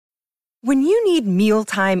When you need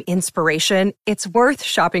mealtime inspiration, it's worth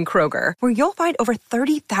shopping Kroger, where you'll find over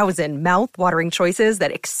 30,000 mouth-watering choices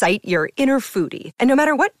that excite your inner foodie. And no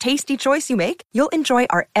matter what tasty choice you make, you'll enjoy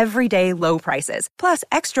our everyday low prices, plus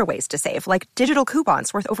extra ways to save, like digital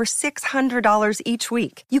coupons worth over $600 each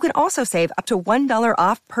week. You can also save up to $1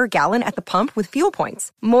 off per gallon at the pump with fuel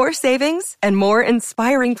points. More savings and more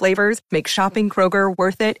inspiring flavors make shopping Kroger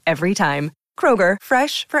worth it every time. Kroger,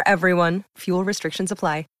 fresh for everyone. Fuel restrictions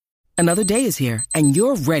apply. Another day is here, and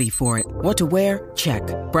you're ready for it. What to wear? Check.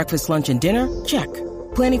 Breakfast, lunch, and dinner? Check.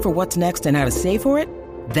 Planning for what's next and how to save for it?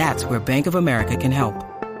 That's where Bank of America can help.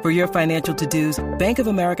 For your financial to-dos, Bank of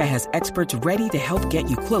America has experts ready to help get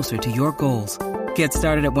you closer to your goals. Get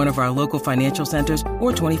started at one of our local financial centers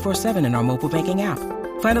or 24/7 in our mobile banking app.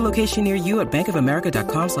 Find a location near you at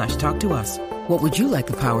bankofamerica.com/talktous. What would you like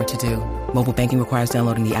the power to do? Mobile banking requires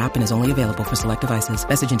downloading the app and is only available for select devices.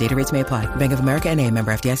 Message and data rates may apply. Bank of America N.A.,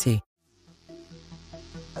 member FDIC.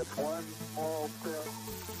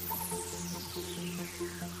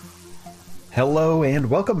 Hello and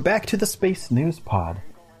welcome back to the Space News Pod,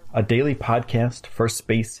 a daily podcast for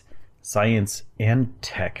space, science, and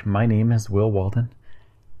tech. My name is Will Walden,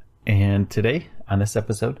 and today on this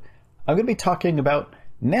episode, I'm going to be talking about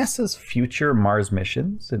NASA's future Mars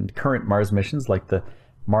missions and current Mars missions like the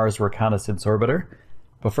Mars Reconnaissance Orbiter.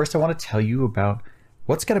 But first, I want to tell you about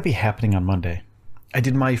what's going to be happening on Monday. I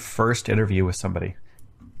did my first interview with somebody,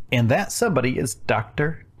 and that somebody is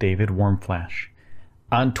Dr. David Warmflash.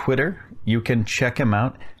 On Twitter, you can check him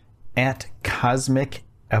out at Cosmic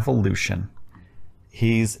Evolution.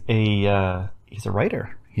 He's a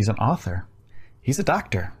writer. He's an author. He's a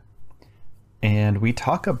doctor. And we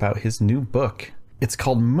talk about his new book. It's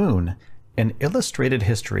called Moon, An Illustrated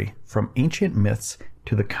History from Ancient Myths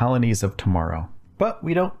to the Colonies of Tomorrow. But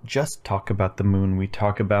we don't just talk about the moon. We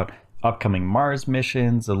talk about upcoming Mars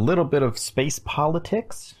missions, a little bit of space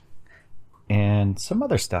politics, and some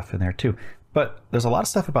other stuff in there too. But there's a lot of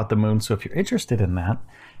stuff about the moon, so if you're interested in that,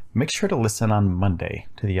 make sure to listen on Monday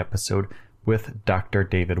to the episode with Dr.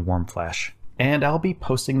 David Warmflash. And I'll be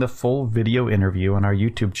posting the full video interview on our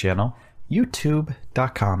YouTube channel,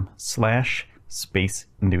 youtube.com/Space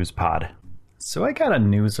News Pod. So I got a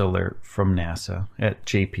news alert from NASA at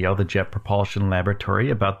JPL, the Jet Propulsion Laboratory,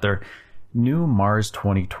 about their new Mars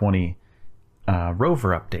 2020 rover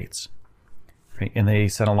updates. Right? And they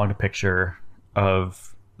sent along a picture of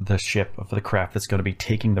the ship, of the craft that's going to be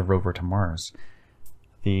taking the rover to Mars.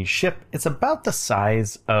 The ship, it's about the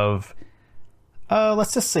size of,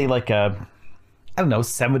 let's just say like a,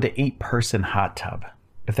 7 to 8 person hot tub,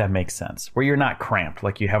 if that makes sense, where you're not cramped,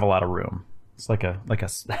 like you have a lot of room. It's like a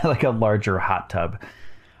larger hot tub.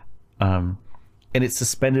 And it's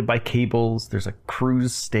suspended by cables. There's a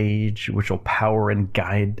cruise stage which will power and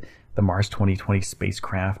guide the Mars 2020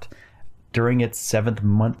 spacecraft during its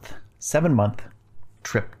 7-month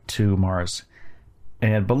trip to Mars.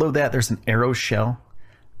 And below that, there's an aeroshell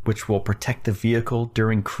which will protect the vehicle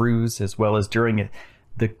during cruise as well as during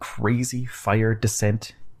the crazy fire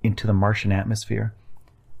descent into the Martian atmosphere.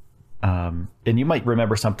 And you might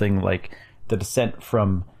remember something like the descent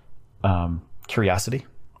from Curiosity,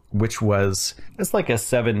 which was, it's like a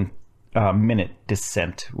 7-minute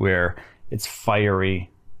descent where it's fiery,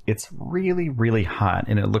 it's really, really hot,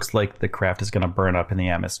 and it looks like the craft is going to burn up in the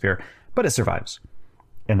atmosphere, but it survives.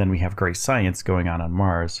 And then we have great science going on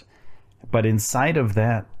Mars. But inside of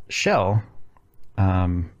that shell,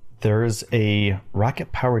 there's a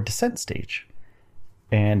rocket-powered descent stage.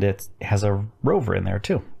 And it has a rover in there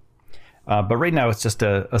too. But right now it's just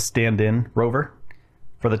a stand-in rover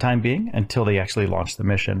for the time being until they actually launch the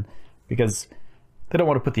mission. Because they don't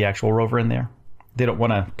want to put the actual rover in there. They don't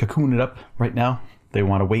want to cocoon it up right now. They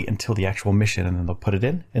want to wait until the actual mission and then they'll put it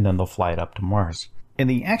in and then they'll fly it up to Mars. And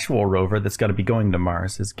the actual rover that's going to be going to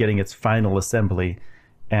Mars is getting its final assembly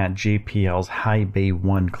at JPL's High Bay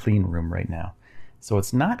 1 clean room right now. So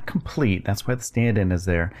it's not complete. That's why the stand-in is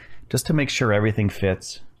there, just to make sure everything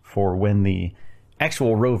fits for when the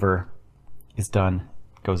actual rover is done,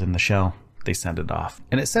 goes in the shell, they send it off.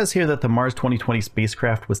 And it says here that the Mars 2020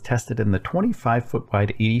 spacecraft was tested in the 25-foot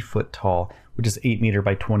wide, 80-foot tall, which is 8 meter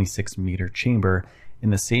by 26 meter chamber, in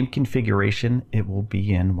the same configuration it will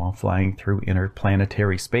be in while flying through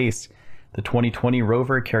interplanetary space. The 2020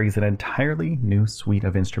 rover carries an entirely new suite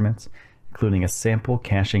of instruments, including a sample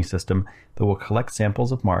caching system that will collect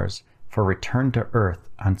samples of Mars for return to Earth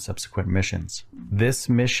on subsequent missions. This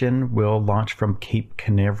mission will launch from Cape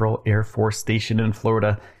Canaveral Air Force Station in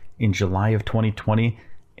Florida in July of 2020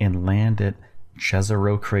 and land at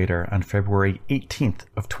Jezero Crater on February 18th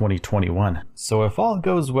of 2021. So if all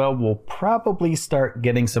goes well, we'll probably start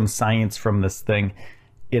getting some science from this thing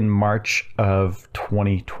in March of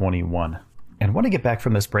 2021. And when I get back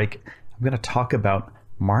from this break, I'm going to talk about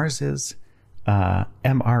Mars's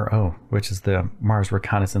MRO, which is the Mars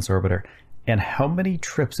Reconnaissance Orbiter, and how many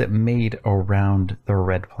trips it made around the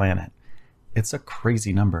red planet. It's a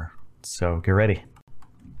crazy number, so get ready.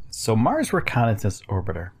 So Mars Reconnaissance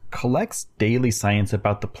Orbiter collects daily science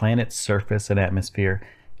about the planet's surface and atmosphere,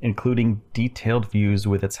 including detailed views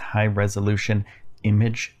with its high-resolution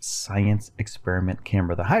Image Science Experiment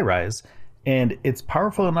camera, the HiRISE, and it's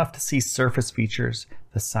powerful enough to see surface features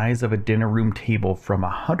the size of a dinner room table from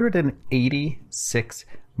 186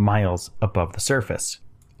 miles above the surface.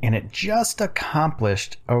 And it just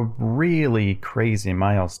accomplished a really crazy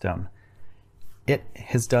milestone. It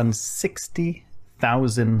has done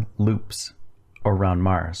 60,000 loops around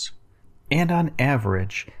Mars. And on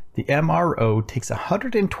average, the MRO takes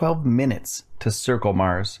 112 minutes to circle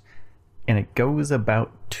Mars, and it goes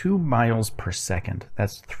about 2 miles per second.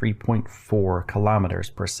 That's 3.4 kilometers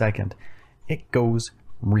per second. It goes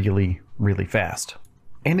really, really fast.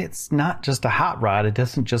 And it's not just a hot rod. It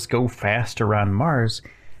doesn't just go fast around Mars.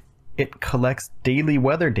 It collects daily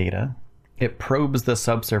weather data. It probes the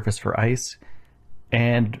subsurface for ice.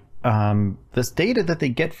 And this data that they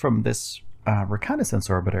get from this reconnaissance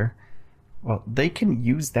orbiter, well, they can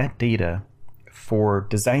use that data for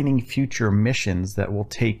designing future missions that will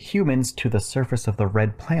take humans to the surface of the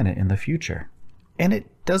red planet in the future. And it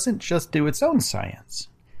doesn't just do its own science.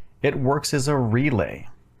 It works as a relay.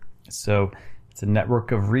 So it's a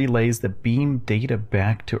network of relays that beam data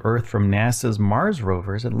back to Earth from NASA's Mars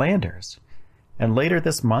rovers and landers. And later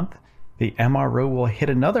this month, the MRO will hit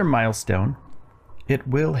another milestone. It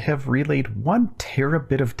will have relayed 1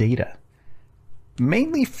 terabit of data,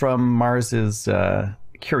 mainly from Mars's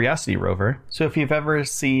Curiosity rover. So if you've ever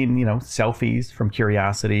seen, selfies from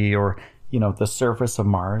Curiosity or, the surface of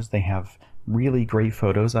Mars, they have really great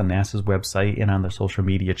photos on NASA's website and on their social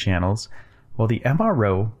media channels. Well, the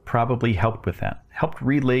MRO probably helped with that, helped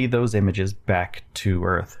relay those images back to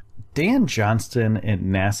Earth. Dan Johnston at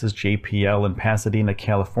NASA's JPL in Pasadena,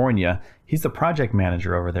 California, he's the project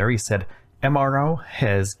manager over there. He said, MRO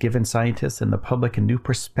has given scientists and the public a new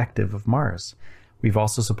perspective of Mars. We've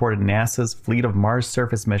also supported NASA's fleet of Mars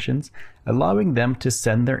surface missions, allowing them to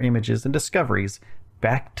send their images and discoveries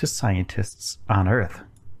back to scientists on Earth.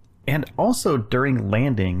 And also during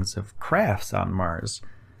landings of crafts on Mars,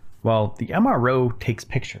 well, the MRO takes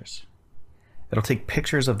pictures. It'll take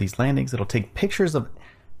pictures of these landings. It'll take pictures of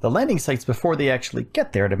the landing sites before they actually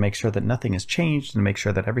get there to make sure that nothing has changed and make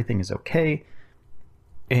sure that everything is okay.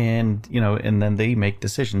 And, and then they make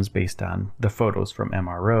decisions based on the photos from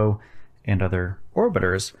MRO and other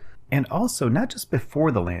orbiters. And also, not just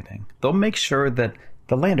before the landing, they'll make sure that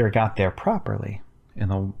the lander got there properly.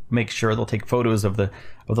 And they'll make sure they'll take photos of the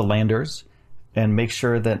landers and make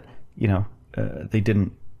sure that, they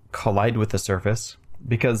didn't collide with the surface,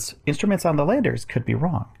 because instruments on the landers could be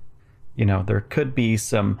wrong. There could be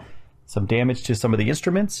some damage to some of the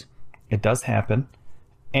instruments. It does happen.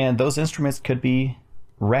 And those instruments could be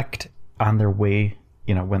wrecked on their way,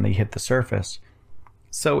 when they hit the surface.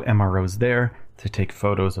 So MRO's there to take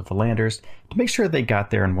photos of the landers to make sure they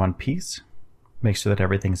got there in one piece, make sure that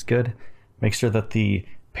everything's good, make sure that the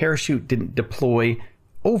parachute didn't deploy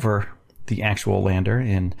over the actual lander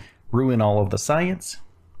and ruin all of the science.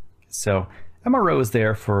 So MRO is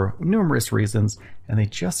there for numerous reasons, and they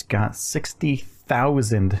just got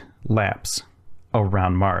 60,000 laps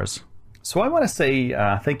around Mars. So I want to say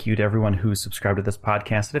thank you to everyone who subscribed to this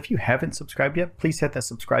podcast. And if you haven't subscribed yet, please hit that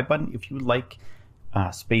subscribe button if you like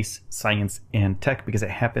space, science, and tech, because it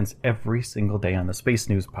happens every single day on the Space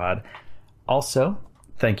News Pod. Also,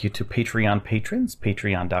 thank you to Patreon patrons,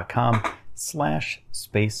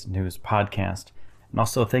 patreon.com/Space News Podcast. And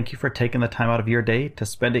also, thank you for taking the time out of your day to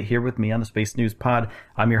spend it here with me on the Space News Pod.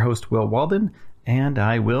 I'm your host, Will Walden, and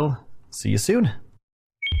I will see you soon.